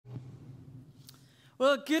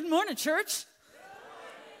Well, good morning, church.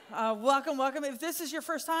 Welcome, welcome. If this is your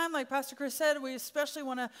first time, like Pastor Chris said, we especially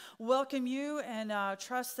want to welcome you and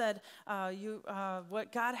trust that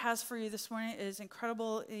what God has for you this morning is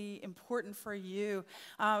incredibly important for you.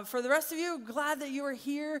 For the rest of you, glad that you are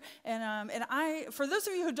here. For those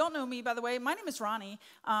of you who don't know me, by the way, my name is Ronnie.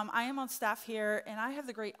 I am on staff here, and I have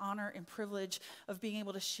the great honor and privilege of being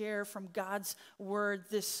able to share from God's word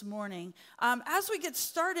this morning. As we get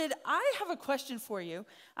started, I have a question for you.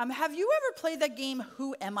 Have you ever played that game,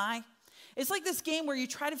 Who Am I? It's like this game where you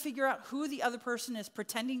try to figure out who the other person is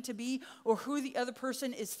pretending to be or who the other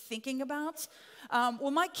person is thinking about. Well,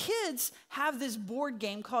 my kids have this board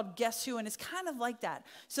game called Guess Who, and it's kind of like that.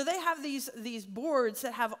 So they have these boards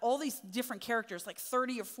that have all these different characters, like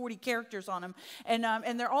 30 or 40 characters on them,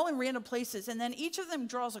 and they're all in random places. And then each of them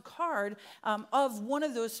draws a card of one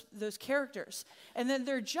of those characters. And then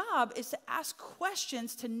their job is to ask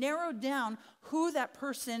questions to narrow down who that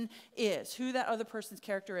person is, who that other person's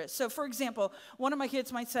character is. So, for example, one of my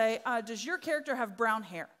kids might say, does your character have brown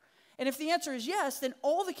hair? And if the answer is yes, then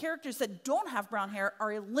all the characters that don't have brown hair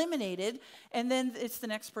are eliminated, and then it's the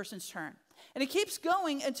next person's turn. And it keeps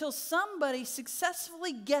going until somebody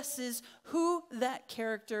successfully guesses who that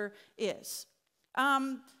character is.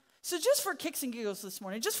 So just for kicks and giggles this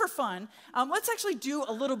morning, just for fun, let's actually do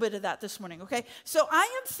a little bit of that this morning, okay? So I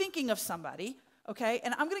am thinking of somebody, okay?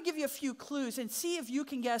 And I'm going to give you a few clues and see if you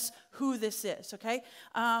can guess who this is, okay?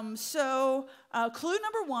 Clue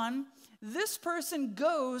number one, this person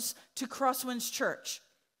goes to Crosswinds Church.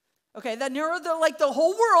 Okay, that narrowed the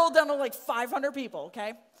whole world down to like 500 people,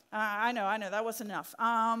 okay? I know, that wasn't enough.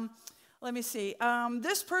 Let me see.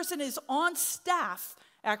 This person is on staff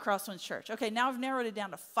at Crosswinds Church. Okay, now I've narrowed it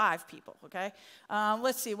down to 5 people, okay?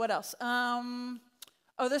 Let's see, what else?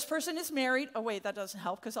 This person is married. Oh, wait, that doesn't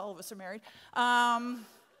help because all of us are married.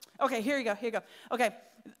 Okay, here you go. Okay,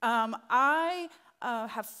 I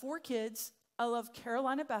have 4 kids. I love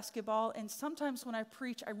Carolina basketball, and sometimes when I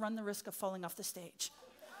preach, I run the risk of falling off the stage.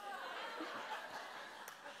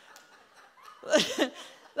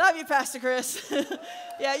 Love you, Pastor Chris.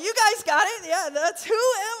 Yeah, you guys got it. Yeah, that's Who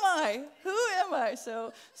Am I? Who am I?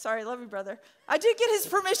 So, sorry, love you, brother. I did get his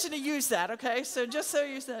permission to use that, okay? So just so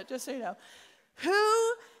you know.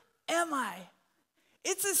 Who am I?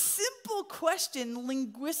 It's a simple question,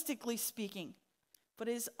 linguistically speaking, but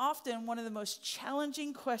it is often one of the most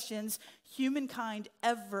challenging questions humankind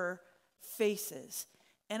ever faces.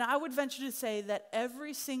 And I would venture to say that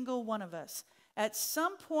every single one of us, at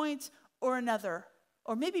some point or another,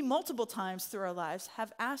 or maybe multiple times through our lives,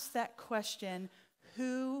 have asked that question,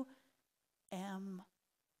 who am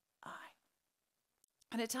I?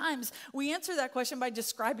 And at times, we answer that question by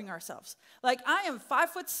describing ourselves. Like, I am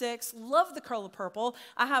 5'6", love the color purple,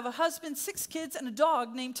 I have a husband, 6 kids, and a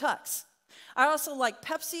dog named Tux. I also like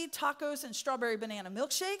Pepsi, tacos, and strawberry banana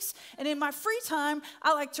milkshakes. And in my free time,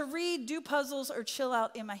 I like to read, do puzzles, or chill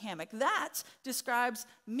out in my hammock. That describes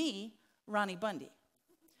me, Ronnie Bundy.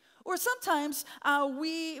 Or sometimes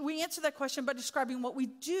we answer that question by describing what we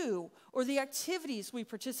do or the activities we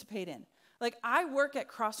participate in. Like, I work at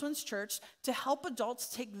Crosswinds Church to help adults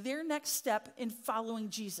take their next step in following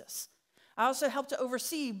Jesus. I also help to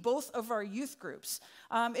oversee both of our youth groups.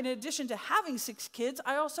 In addition to having 6 kids,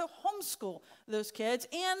 I also homeschool those kids.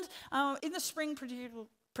 And in the spring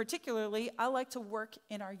particularly, I like to work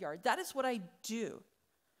in our yard. That is what I do.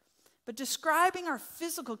 But describing our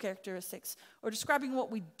physical characteristics or describing what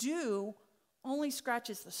we do only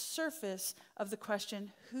scratches the surface of the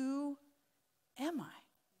question, who am I?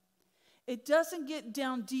 It doesn't get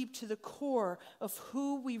down deep to the core of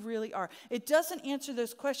who we really are. It doesn't answer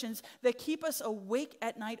those questions that keep us awake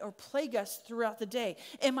at night or plague us throughout the day.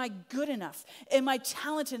 Am I good enough? Am I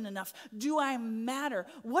talented enough? Do I matter?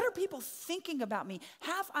 What are people thinking about me?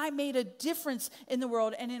 Have I made a difference in the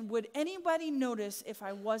world? And would anybody notice if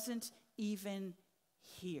I wasn't even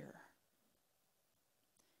here?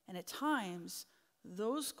 And at times,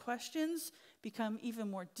 those questions become even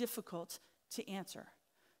more difficult to answer.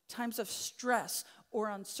 Times of stress or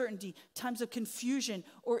uncertainty, times of confusion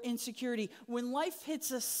or insecurity, when life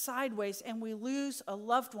hits us sideways and we lose a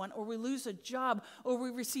loved one or we lose a job or we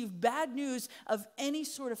receive bad news of any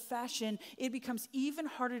sort of fashion, it becomes even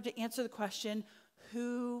harder to answer the question,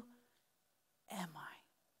 who am I?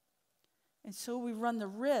 And so we run the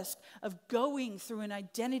risk of going through an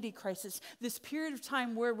identity crisis, this period of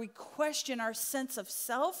time where we question our sense of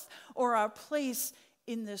self or our place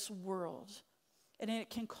in this world. And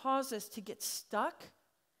it can cause us to get stuck,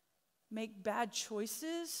 make bad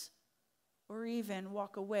choices, or even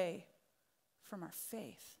walk away from our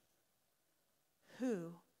faith.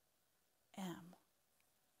 Who am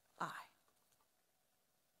I?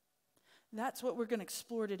 That's what we're going to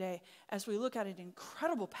explore today as we look at an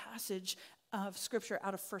incredible passage of Scripture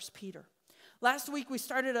out of 1 Peter. Last week, we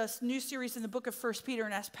started a new series in the book of 1 Peter,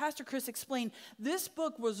 and as Pastor Chris explained, this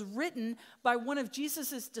book was written by one of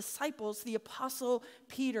Jesus' disciples, the Apostle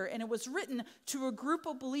Peter, and it was written to a group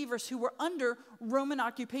of believers who were under Roman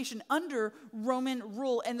occupation, under Roman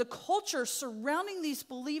rule, and the culture surrounding these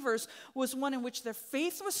believers was one in which their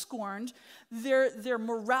faith was scorned, their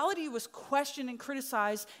morality was questioned and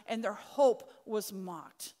criticized, and their hope was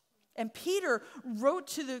mocked. And Peter wrote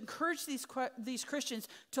to encourage these Christians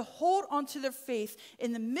to hold on to their faith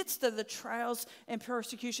in the midst of the trials and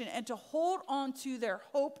persecution, and to hold on to their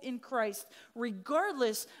hope in Christ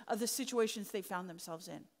regardless of the situations they found themselves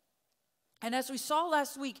in. And as we saw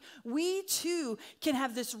last week, we too can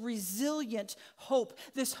have this resilient hope,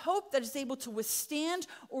 this hope that is able to withstand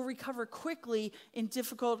or recover quickly in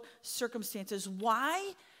difficult circumstances.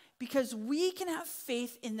 Why? Because we can have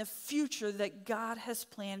faith in the future that God has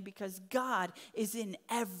planned, because God is in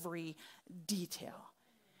every detail.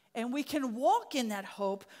 And we can walk in that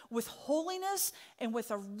hope with holiness and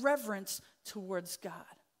with a reverence towards God.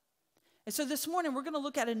 And so this morning, we're going to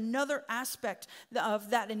look at another aspect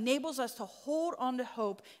of that enables us to hold on to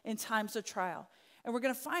hope in times of trial. And we're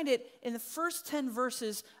going to find it in the first 10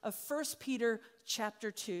 verses of 1 Peter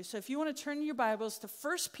chapter 2. So if you want to turn your Bibles to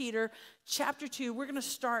 1 Peter chapter 2, we're going to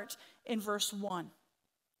start in verse 1.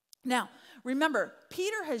 Now, remember,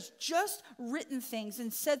 Peter has just written things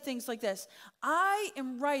and said things like this: I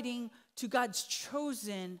am writing to God's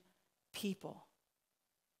chosen people.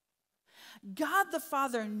 God the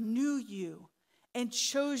Father knew you and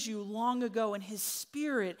chose you long ago, and his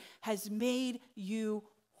Spirit has made you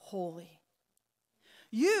holy.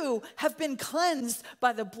 You have been cleansed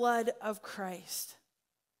by the blood of Christ.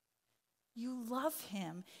 You love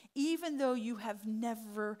him, even though you have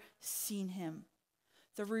never seen him.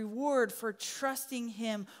 The reward for trusting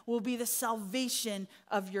him will be the salvation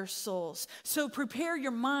of your souls. So prepare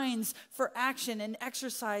your minds for action and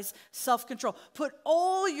exercise self-control. Put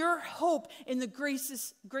all your hope in the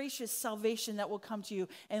gracious salvation that will come to you,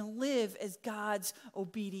 and live as God's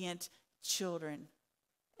obedient children.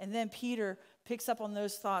 And then Peter picks up on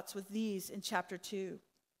those thoughts with these in chapter 2.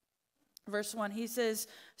 Verse 1, he says,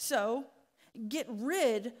 so get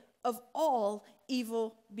rid of all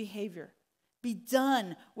evil behavior. Be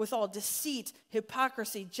done with all deceit,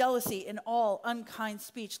 hypocrisy, jealousy, and all unkind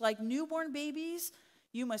speech. Like newborn babies,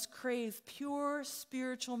 you must crave pure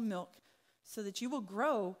spiritual milk, so that you will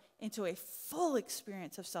grow into a full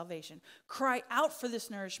experience of salvation. Cry out for this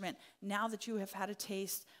nourishment now that you have had a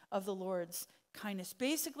taste of the Lord's kindness.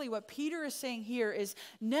 Basically, what Peter is saying here is,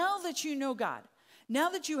 now that you know God, now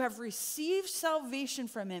that you have received salvation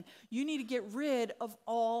from him, you need to get rid of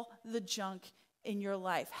all the junk in your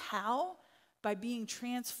life. How? By being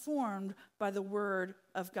transformed by the word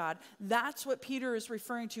of God. That's what Peter is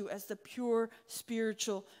referring to as the pure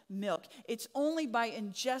spiritual milk. It's only by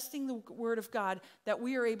ingesting the word of God that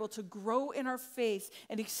we are able to grow in our faith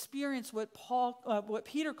and experience what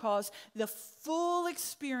Peter calls the full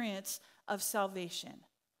experience of salvation.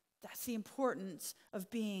 That's the importance of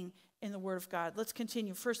being in the word of God. Let's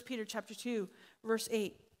continue. 1 Peter chapter 2, verse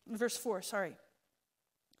 4.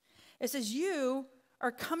 It says, you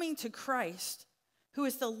are coming to Christ, who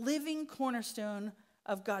is the living cornerstone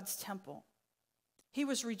of God's temple. He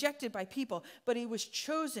was rejected by people, but he was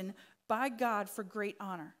chosen by God for great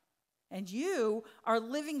honor. And you are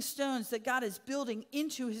living stones that God is building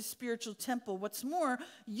into his spiritual temple. What's more,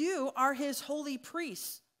 you are his holy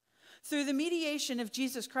priests. Through the mediation of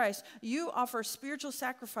Jesus Christ, you offer spiritual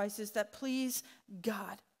sacrifices that please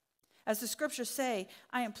God. As the scriptures say,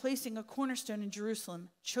 I am placing a cornerstone in Jerusalem,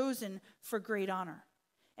 chosen for great honor.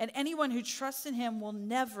 And anyone who trusts in him will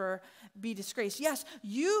never be disgraced. Yes,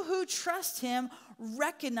 you who trust him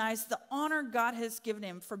recognize the honor God has given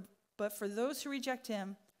him. But for those who reject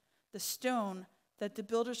him, the stone that the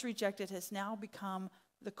builders rejected has now become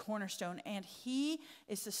the cornerstone. And he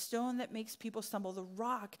is the stone that makes people stumble, the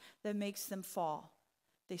rock that makes them fall.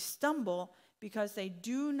 They stumble because they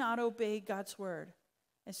do not obey God's word.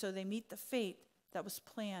 And so they meet the fate that was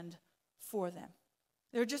planned for them.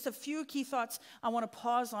 There are just a few key thoughts I want to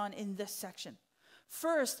pause on in this section.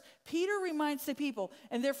 First, Peter reminds the people,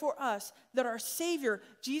 and therefore us, that our Savior,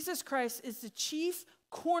 Jesus Christ, is the chief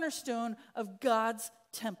cornerstone of God's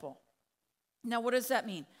temple. Now, what does that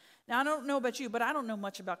mean? Now, I don't know about you, but I don't know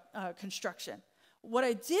much about construction. What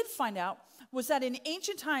I did find out was that in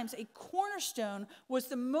ancient times, a cornerstone was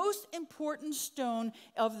the most important stone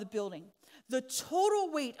of the building. The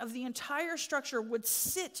total weight of the entire structure would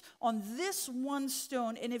sit on this one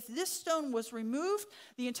stone, and if this stone was removed,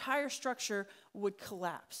 the entire structure would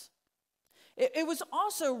collapse. It was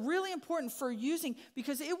also really important for using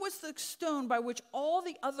because it was the stone by which all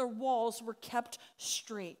the other walls were kept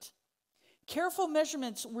straight. Careful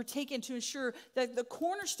measurements were taken to ensure that the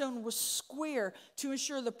cornerstone was square to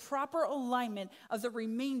ensure the proper alignment of the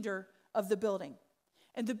remainder of the building.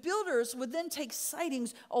 And the builders would then take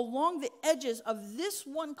sightings along the edges of this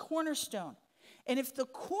one cornerstone. And if the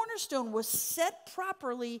cornerstone was set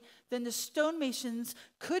properly, then the stonemasons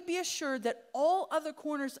could be assured that all other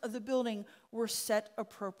corners of the building were set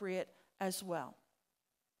appropriate as well.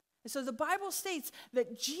 And so the Bible states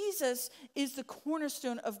that Jesus is the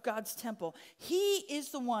cornerstone of God's temple. He is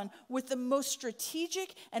the one with the most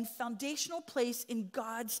strategic and foundational place in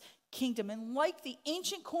God's kingdom. And like the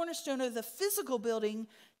ancient cornerstone of the physical building,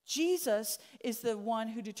 Jesus is the one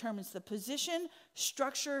who determines the position,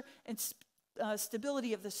 structure, and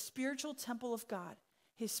stability of the spiritual temple of God,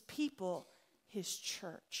 his people, his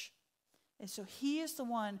church. And so he is the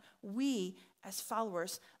one we, as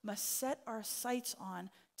followers, must set our sights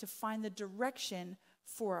on to find the direction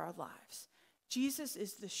for our lives. Jesus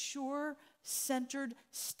is the sure, centered,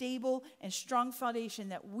 stable, and strong foundation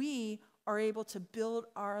that we are able to build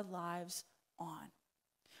our lives on.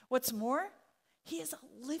 What's more, he is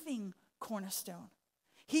a living cornerstone.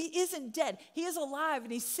 He isn't dead. He is alive,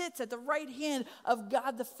 and he sits at the right hand of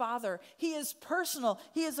God the Father. He is personal.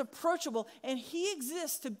 He is approachable, and he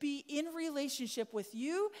exists to be in relationship with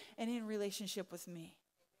you and in relationship with me.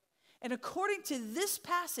 And according to this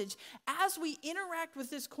passage, as we interact with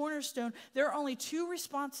this cornerstone, there are only two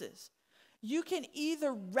responses. You can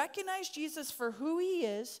either recognize Jesus for who he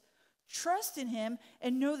is, trust in him,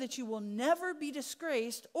 and know that you will never be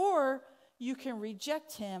disgraced, or you can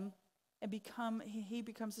reject him and he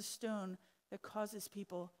becomes a stone that causes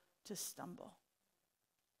people to stumble.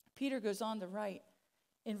 Peter goes on to write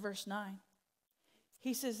in verse 9.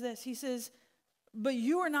 He says this, he says, but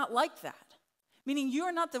you are not like that. Meaning you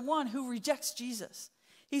are not the one who rejects Jesus.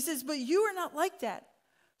 He says, but you are not like that,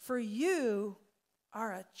 for you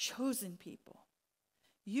are a chosen people.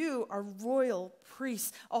 You are royal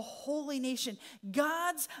priests, a holy nation,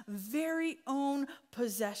 God's very own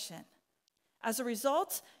possession. As a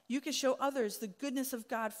result, you can show others the goodness of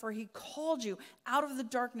God, for he called you out of the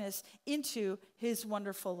darkness into his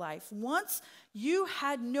wonderful life. Once you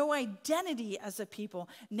had no identity as a people.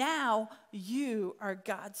 Now you are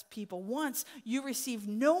God's people. Once you received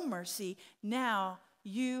no mercy. Now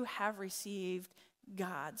you have received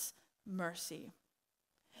God's mercy.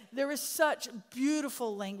 There is such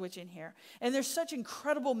beautiful language in here, and there's such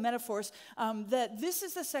incredible metaphors that this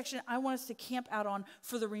is the section I want us to camp out on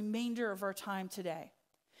for the remainder of our time today.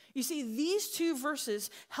 You see, these two verses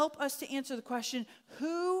help us to answer the question,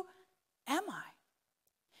 who am I?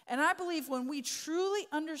 And I believe when we truly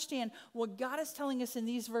understand what God is telling us in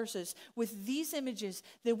these verses with these images,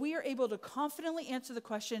 that we are able to confidently answer the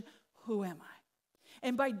question, who am I?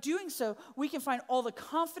 And by doing so, we can find all the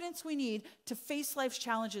confidence we need to face life's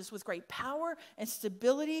challenges with great power and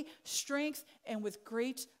stability, strength, and with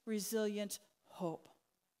great resilient hope.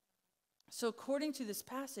 So according to this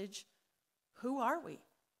passage, who are we?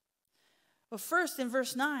 Well, first in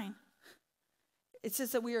verse 9, it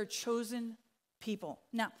says that we are a chosen people.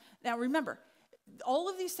 Now remember, all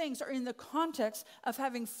of these things are in the context of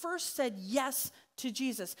having first said yes to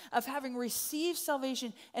Jesus, of having received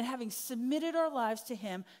salvation and having submitted our lives to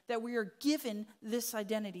him, that we are given this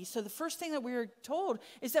identity. So the first thing that we are told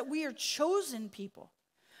is that we are chosen people.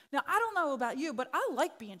 Now, I don't know about you, but I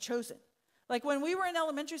like being chosen. Like when we were in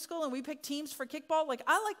elementary school and we picked teams for kickball, like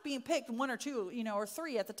I like being picked one or two, or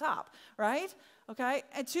three at the top, right? Okay,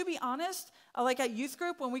 and to be honest, like at youth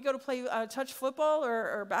group, when we go to play touch football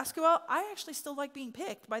or basketball, I actually still like being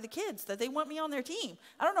picked by the kids, that they want me on their team.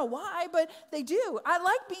 I don't know why, but they do. I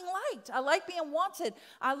like being liked. I like being wanted.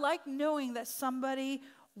 I like knowing that somebody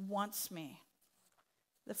wants me.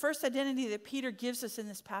 The first identity that Peter gives us in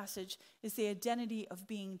this passage is the identity of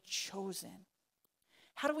being chosen.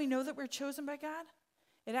 How do we know that we're chosen by God?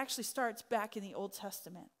 It actually starts back in the Old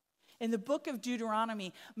Testament. In the book of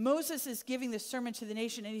Deuteronomy, Moses is giving this sermon to the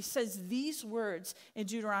nation, and he says these words in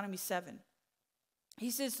Deuteronomy 7.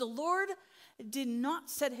 He says, the Lord did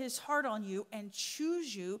not set his heart on you and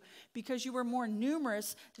choose you because you were more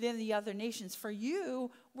numerous than the other nations, for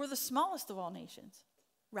you were the smallest of all nations.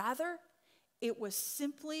 Rather, it was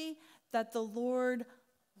simply that the Lord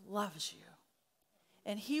loves you.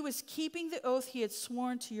 And he was keeping the oath he had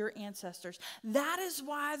sworn to your ancestors. That is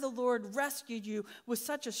why the Lord rescued you with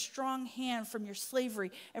such a strong hand from your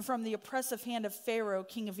slavery and from the oppressive hand of Pharaoh,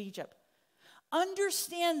 king of Egypt.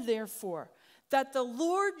 Understand, therefore, that the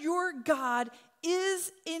Lord your God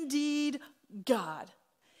is indeed God.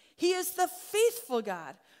 He is the faithful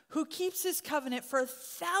God who keeps his covenant for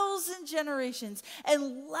 1,000 generations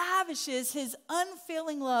and lavishes his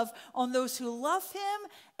unfailing love on those who love him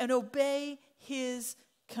and obey his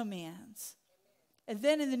commands. And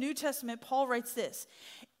then in the New Testament, Paul writes this: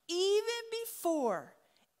 even before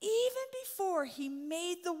he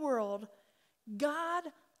made the world, God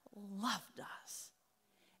loved us.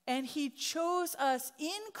 And he chose us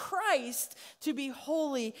in Christ to be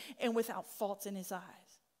holy and without fault in his eyes.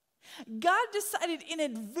 God decided in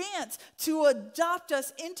advance to adopt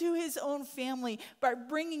us into his own family by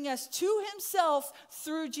bringing us to himself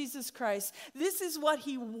through Jesus Christ. This is what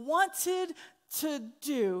he wanted to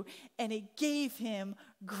do, and it gave him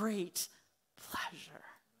great pleasure.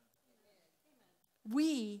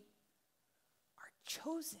 We are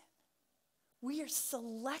chosen. We are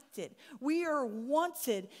selected. We are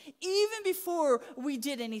wanted even before we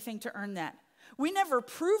did anything to earn that. We never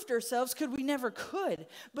proved ourselves because we never could.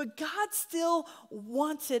 But God still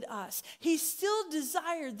wanted us. He still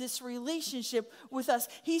desired this relationship with us.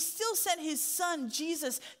 He still sent his son,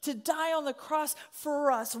 Jesus, to die on the cross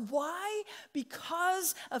for us. Why?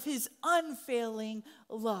 Because of his unfailing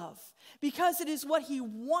love. Because it is what he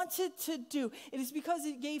wanted to do. It is because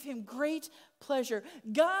it gave him great pleasure.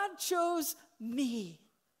 God chose me.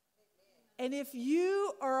 And if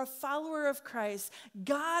you are a follower of Christ,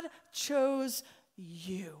 God chose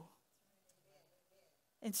you.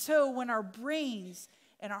 And so when our brains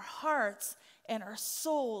and our hearts and our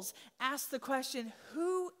souls ask the question,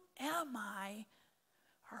 who am I?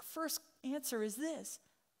 Our first answer is this: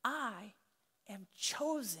 I am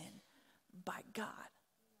chosen by God.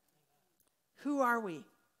 Who are we?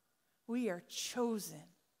 We are chosen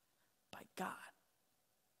by God.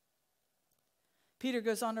 Peter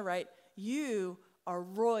goes on to write, you are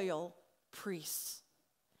royal priests.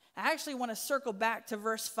 I actually want to circle back to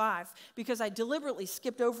verse 5 because I deliberately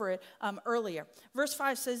skipped over it earlier. Verse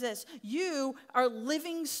 5 says this: you are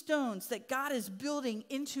living stones that God is building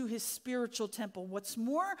into his spiritual temple. What's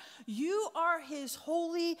more, you are his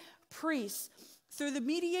holy priests. Through the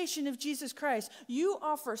mediation of Jesus Christ, you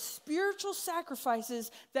offer spiritual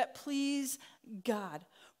sacrifices that please God.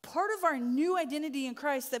 Part of our new identity in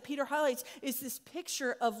Christ that Peter highlights is this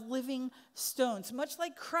picture of living stones. Much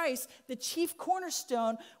like Christ, the chief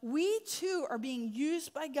cornerstone, we too are being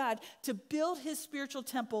used by God to build his spiritual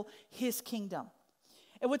temple, his kingdom.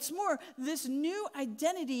 And what's more, this new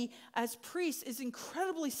identity as priests is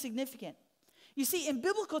incredibly significant. You see, in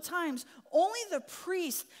biblical times, only the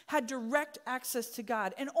priest had direct access to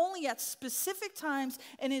God, and only at specific times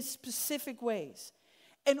and in specific ways.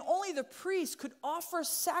 And only the priest could offer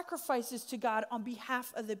sacrifices to God on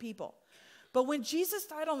behalf of the people. But when Jesus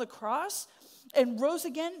died on the cross and rose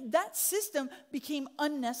again, that system became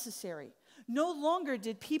unnecessary. No longer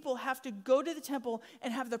did people have to go to the temple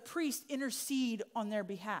and have the priest intercede on their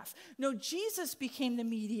behalf. No, Jesus became the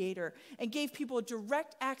mediator and gave people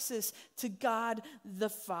direct access to God the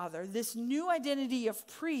Father. This new identity of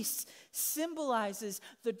priests symbolizes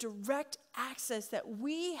the direct access that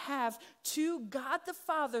we have to God the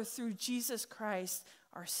Father through Jesus Christ,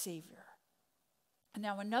 our Savior. And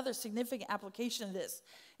now another significant application of this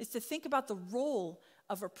is to think about the role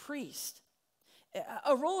of a priest.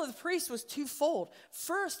 A role of the priest was twofold.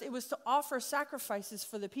 First, it was to offer sacrifices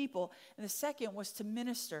for the people, and the second was to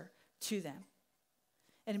minister to them.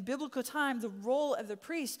 And in biblical time, the role of the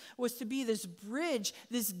priest was to be this bridge,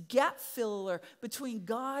 this gap filler between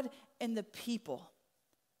God and the people.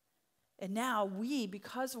 And now we,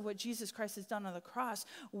 because of what Jesus Christ has done on the cross,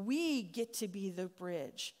 we get to be the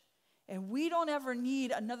bridge. And we don't ever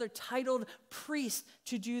need another titled priest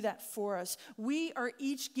to do that for us. We are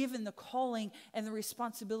each given the calling and the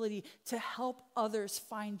responsibility to help others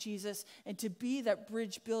find Jesus and to be that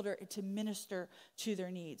bridge builder and to minister to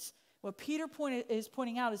their needs. What Peter is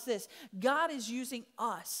pointing out is this: God is using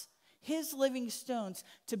us, his living stones,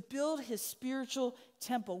 to build his spiritual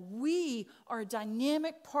temple. We are a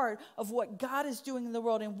dynamic part of what God is doing in the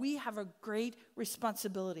world, and we have a great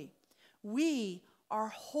responsibility. We are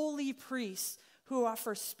holy priests who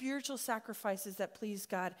offer spiritual sacrifices that please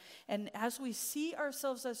God. And as we see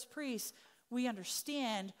ourselves as priests, we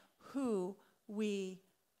understand who we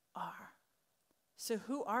are. So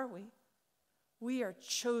who are we? We are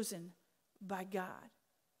chosen by God.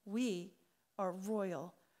 We are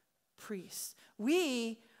royal priests.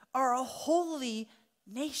 We are a holy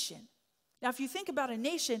nation. Now, if you think about a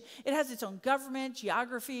nation, it has its own government,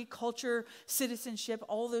 geography, culture, citizenship,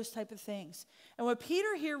 all those type of things. And what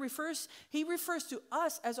Peter here refers to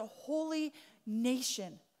us as a holy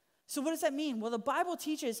nation. So what does that mean? Well, the Bible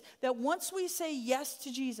teaches that once we say yes to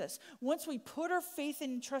Jesus, once we put our faith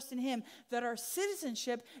and trust in him, that our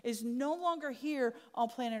citizenship is no longer here on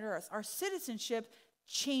planet Earth. Our citizenship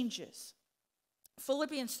changes.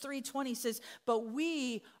 Philippians 3:20 says, "But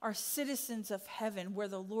we are citizens of heaven, where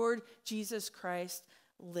the Lord Jesus Christ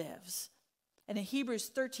lives." And in Hebrews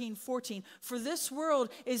 13:14, "For this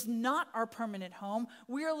world is not our permanent home.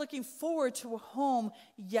 We are looking forward to a home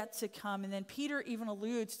yet to come." And then Peter even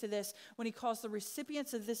alludes to this when he calls the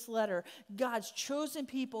recipients of this letter God's chosen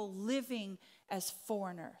people living as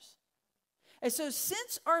foreigners. And so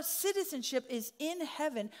since our citizenship is in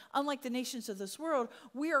heaven, unlike the nations of this world,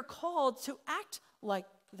 we are called to act like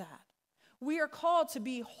that. We are called to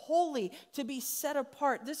be holy, to be set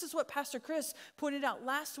apart. This is what Pastor Chris pointed out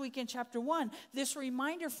last week in chapter 1. This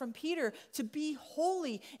reminder from Peter to be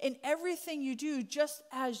holy in everything you do, just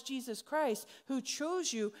as Jesus Christ, who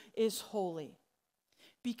chose you, is holy.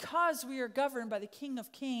 Because we are governed by the King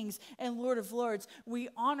of Kings and Lord of Lords, we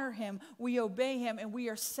honor him, we obey him, and we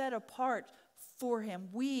are set apart for him.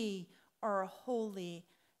 We are a holy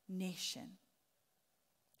nation.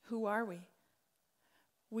 Who are we?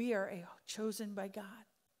 We are chosen by God.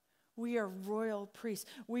 We are royal priests.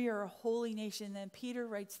 We are a holy nation. And then Peter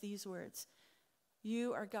writes these words: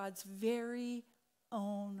 "You are God's very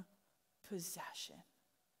own possession."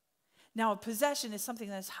 Now, a possession is something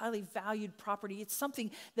that's highly valued property. It's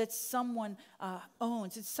something that someone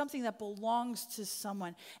owns. It's something that belongs to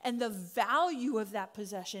someone. And the value of that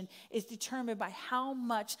possession is determined by how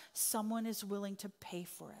much someone is willing to pay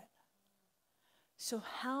for it. So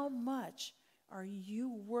how much are you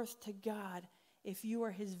worth to God if you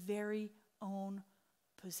are his very own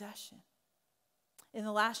possession? In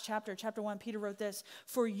the last chapter, chapter 1, Peter wrote this: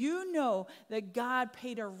 "For you know that God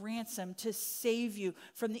paid a ransom to save you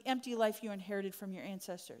from the empty life you inherited from your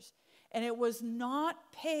ancestors. And it was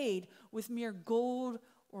not paid with mere gold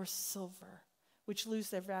or silver, which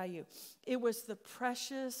lose their value. It was the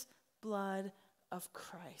precious blood of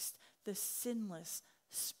Christ, the sinless,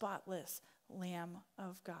 spotless Lamb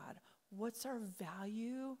of God." What's our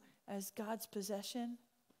value as God's possession?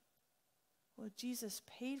 Well, Jesus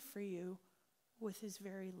paid for you with his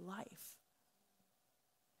very life.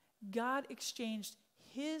 God exchanged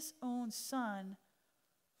his own son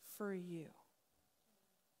for you.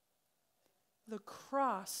 The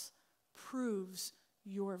cross proves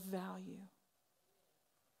your value.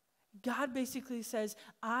 God basically says,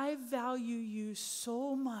 I value you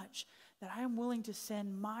so much that I am willing to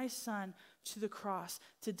send my son to the cross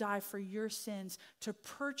to die for your sins, to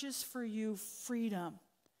purchase for you freedom.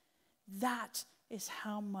 That is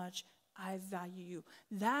how much I value you.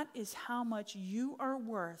 That is how much you are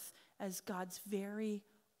worth as God's very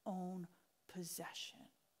own possession.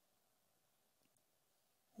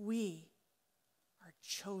 We are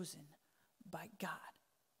chosen by God.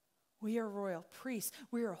 We are royal priests.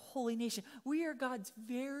 We are a holy nation. We are God's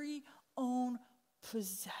very own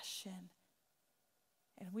possession.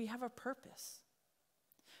 And we have a purpose.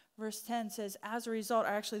 Verse 10 says, as a result, or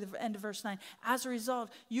actually the end of verse 9, as a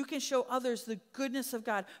result, you can show others the goodness of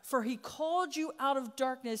God, for he called you out of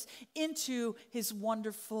darkness into his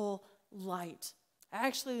wonderful light. I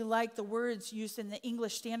actually like the words used in the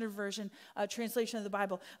English Standard Version translation of the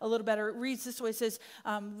Bible a little better. It reads this way. It says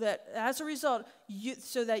that as a result,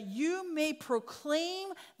 so that you may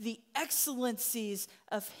proclaim the excellencies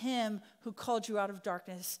of him who called you out of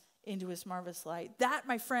darkness into his marvelous light. That,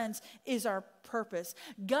 my friends, is our purpose.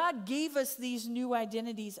 God gave us these new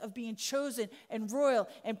identities of being chosen and royal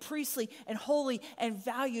and priestly and holy and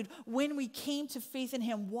valued when we came to faith in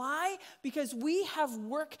him. Why? Because we have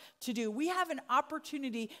work to do. We have an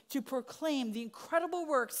opportunity to proclaim the incredible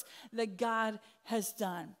works that God has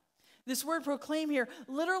done. This word proclaim here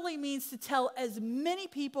literally means to tell as many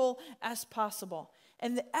people as possible.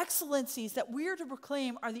 And the excellencies that we are to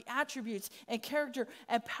proclaim are the attributes and character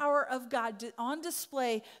and power of God on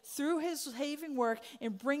display through his saving work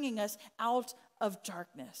in bringing us out of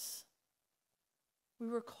darkness. We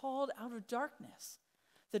were called out of darkness.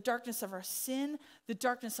 The darkness of our sin, the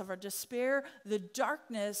darkness of our despair, the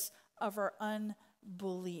darkness of our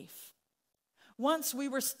unbelief. Once we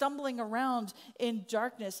were stumbling around in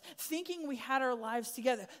darkness, thinking we had our lives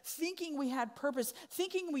together, thinking we had purpose,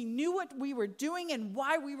 thinking we knew what we were doing and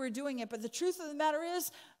why we were doing it. But the truth of the matter is,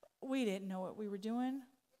 we didn't know what we were doing.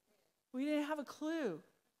 We didn't have a clue.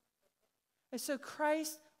 And so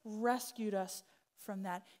Christ rescued us from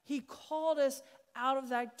that. He called us out of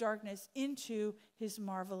that darkness into his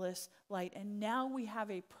marvelous light. And now we have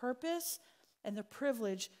a purpose and the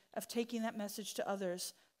privilege of taking that message to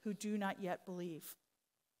others who do not yet believe.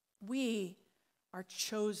 We are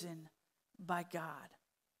chosen by God.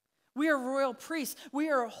 We are royal priests. We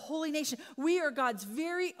are a holy nation. We are God's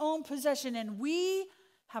very own possession, and we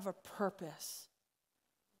have a purpose.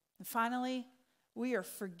 And finally, we are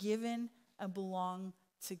forgiven and belong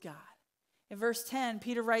to God. In verse 10,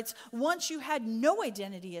 Peter writes, once you had no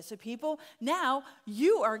identity as a people, now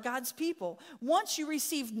you are God's people. Once you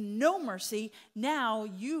received no mercy, now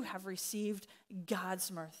you have received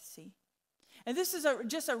God's mercy. And this is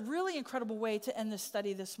just a really incredible way to end this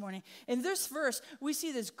study this morning. In this verse, we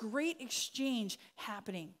see this great exchange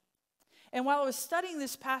happening. And while I was studying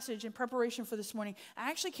this passage in preparation for this morning, I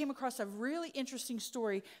actually came across a really interesting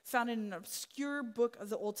story found in an obscure book of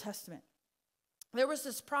the Old Testament. There was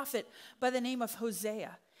this prophet by the name of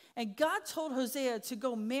Hosea, and God told Hosea to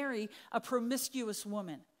go marry a promiscuous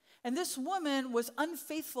woman. And this woman was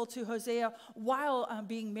unfaithful to Hosea while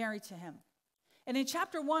being married to him. And in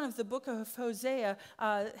chapter 1 of the book of Hosea,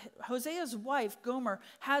 Hosea's wife, Gomer,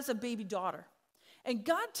 has a baby daughter. And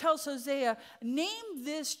God tells Hosea, name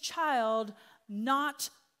this child Not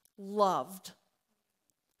Loved,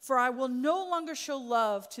 for I will no longer show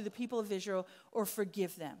love to the people of Israel or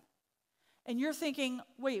forgive them. And you're thinking,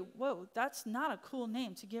 wait, whoa, that's not a cool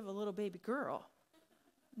name to give a little baby girl.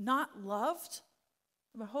 Not Loved?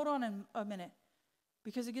 But hold on a minute,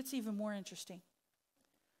 because it gets even more interesting.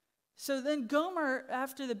 So then Gomer,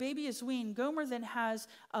 after the baby is weaned, Gomer then has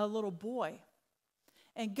a little boy.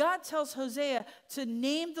 And God tells Hosea to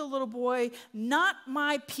name the little boy Not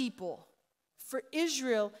My People, for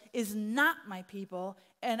Israel is not my people,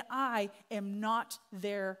 and I am not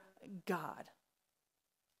their God.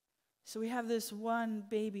 So we have this one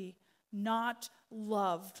baby, not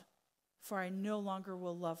loved, for I no longer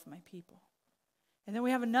will love my people. And then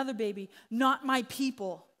we have another baby, not my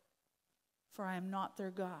people, for I am not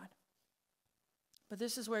their God. But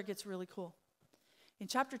this is where it gets really cool. In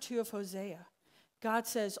chapter 2 of Hosea, God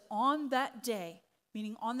says, on that day,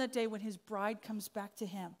 meaning on that day when his bride comes back to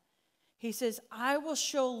him, he says, I will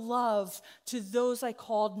show love to those I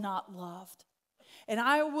called not loved. And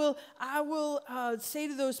I will say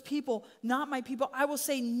to those people, not my people, I will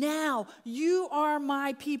say, now you are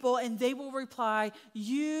my people. And they will reply,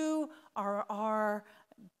 you are our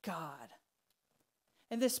God.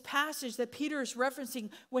 And this passage that Peter is referencing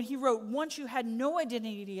when he wrote, once you had no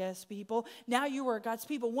identity as people, now you are God's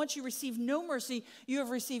people. Once you received no mercy, you have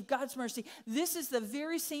received God's mercy. This is the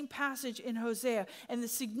very same passage in Hosea. And the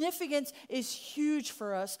significance is huge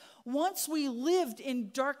for us. Once we lived in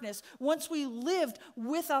darkness, once we lived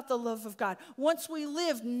without the love of God, once we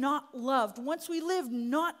lived not loved, once we lived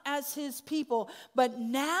not as his people, but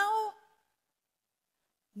now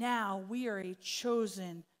we are a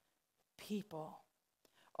chosen people.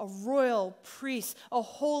 A royal priest, a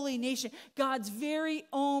holy nation, God's very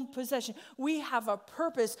own possession. We have a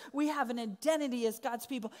purpose. We have an identity as God's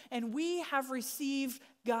people, and we have received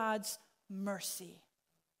God's mercy.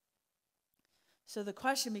 So the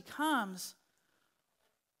question becomes,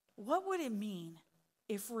 what would it mean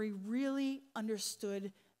if we really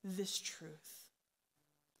understood this truth?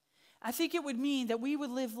 I think it would mean that we would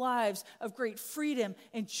live lives of great freedom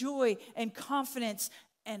and joy and confidence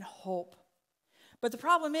and hope. But the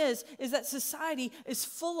problem is that society is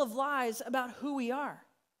full of lies about who we are.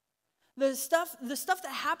 The stuff that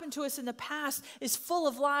happened to us in the past is full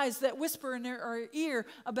of lies that whisper in our ear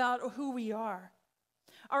about who we are.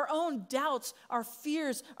 Our own doubts, our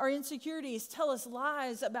fears, our insecurities tell us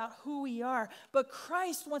lies about who we are. But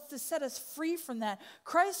Christ wants to set us free from that.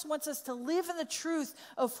 Christ wants us to live in the truth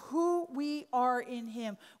of who we are in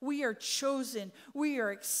him. We are chosen. We are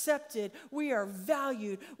accepted. We are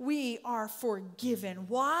valued. We are forgiven.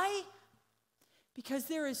 Why? Because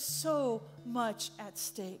there is so much at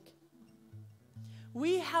stake.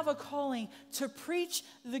 We have a calling to preach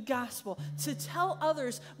the gospel, to tell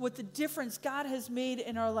others what the difference God has made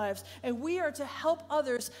in our lives. And we are to help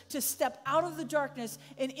others to step out of the darkness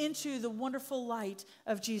and into the wonderful light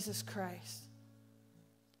of Jesus Christ.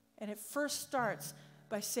 And it first starts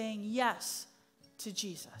by saying yes to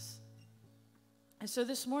Jesus. And so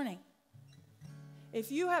this morning, if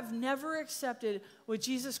you have never accepted what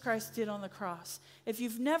Jesus Christ did on the cross, if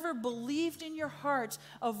you've never believed in your heart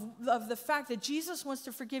of the fact that Jesus wants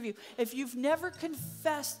to forgive you, if you've never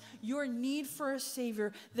confessed your need for a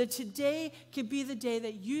Savior, that today could be the day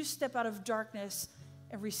that you step out of darkness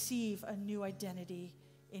and receive a new identity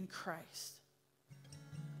in Christ.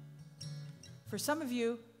 For some of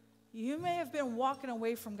you, you may have been walking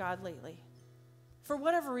away from God lately. For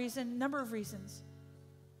whatever reason, number of reasons.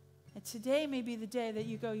 And today may be the day that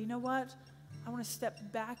you go, you know what? I want to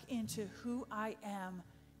step back into who I am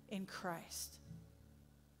in Christ.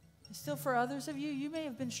 And still for others of you, you may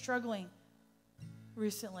have been struggling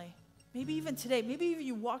recently. Maybe even today, maybe even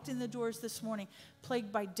you walked in the doors this morning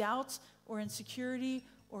plagued by doubts or insecurity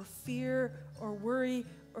or fear or worry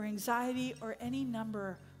or anxiety or any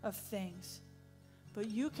number of things. But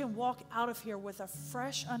you can walk out of here with a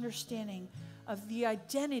fresh understanding of the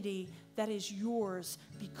identity that is yours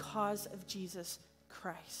because of Jesus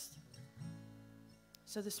Christ.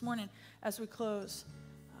 So this morning, as we close,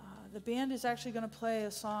 the band is actually going to play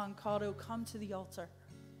a song called "Oh Come to the Altar."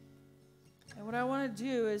 And what I want to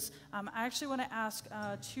do is I actually want to ask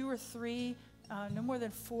 2 or 3, no more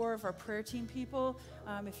than 4 of our prayer team people,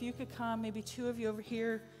 if you could come, maybe 2 of you over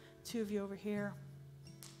here, 2 of you over here.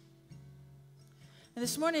 And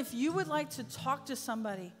this morning, if you would like to talk to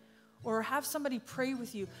somebody or have somebody pray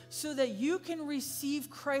with you so that you can receive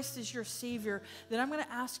Christ as your Savior, then I'm going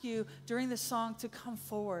to ask you during this song to come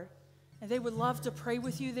forward. And they would love to pray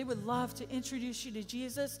with you. They would love to introduce you to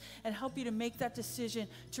Jesus and help you to make that decision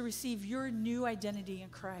to receive your new identity in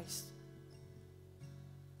Christ.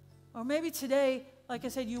 Or maybe today, like I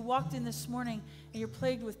said, you walked in this morning and you're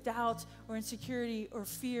plagued with doubt or insecurity or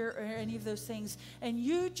fear or any of those things, and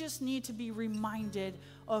you just need to be reminded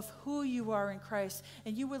of who you are in Christ,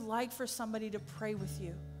 and you would like for somebody to pray with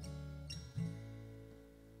you.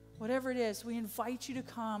 Whatever it is, we invite you to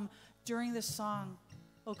come during this song.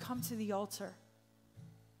 Oh, come to the altar.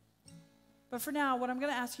 But for now, what I'm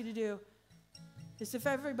going to ask you to do is if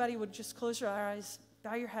everybody would just close your eyes,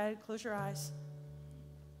 bow your head, close your eyes.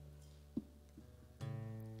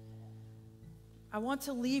 I want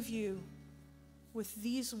to leave you with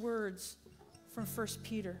these words from 1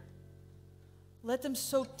 Peter. Let them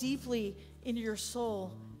soak deeply into your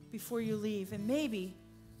soul before you leave. And maybe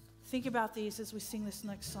think about these as we sing this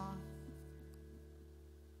next song.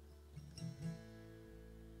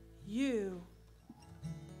 You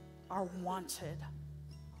are wanted.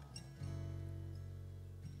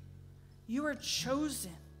 You are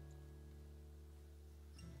chosen.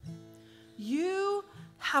 You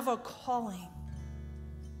have a calling.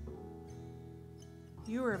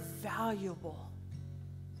 You are valuable.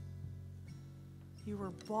 You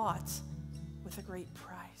were bought with a great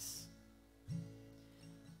price.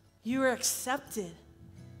 You are accepted.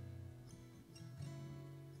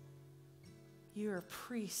 You are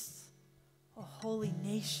priests, a holy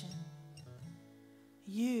nation.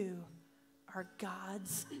 You are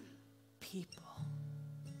God's people.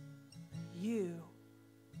 You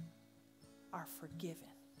are forgiven.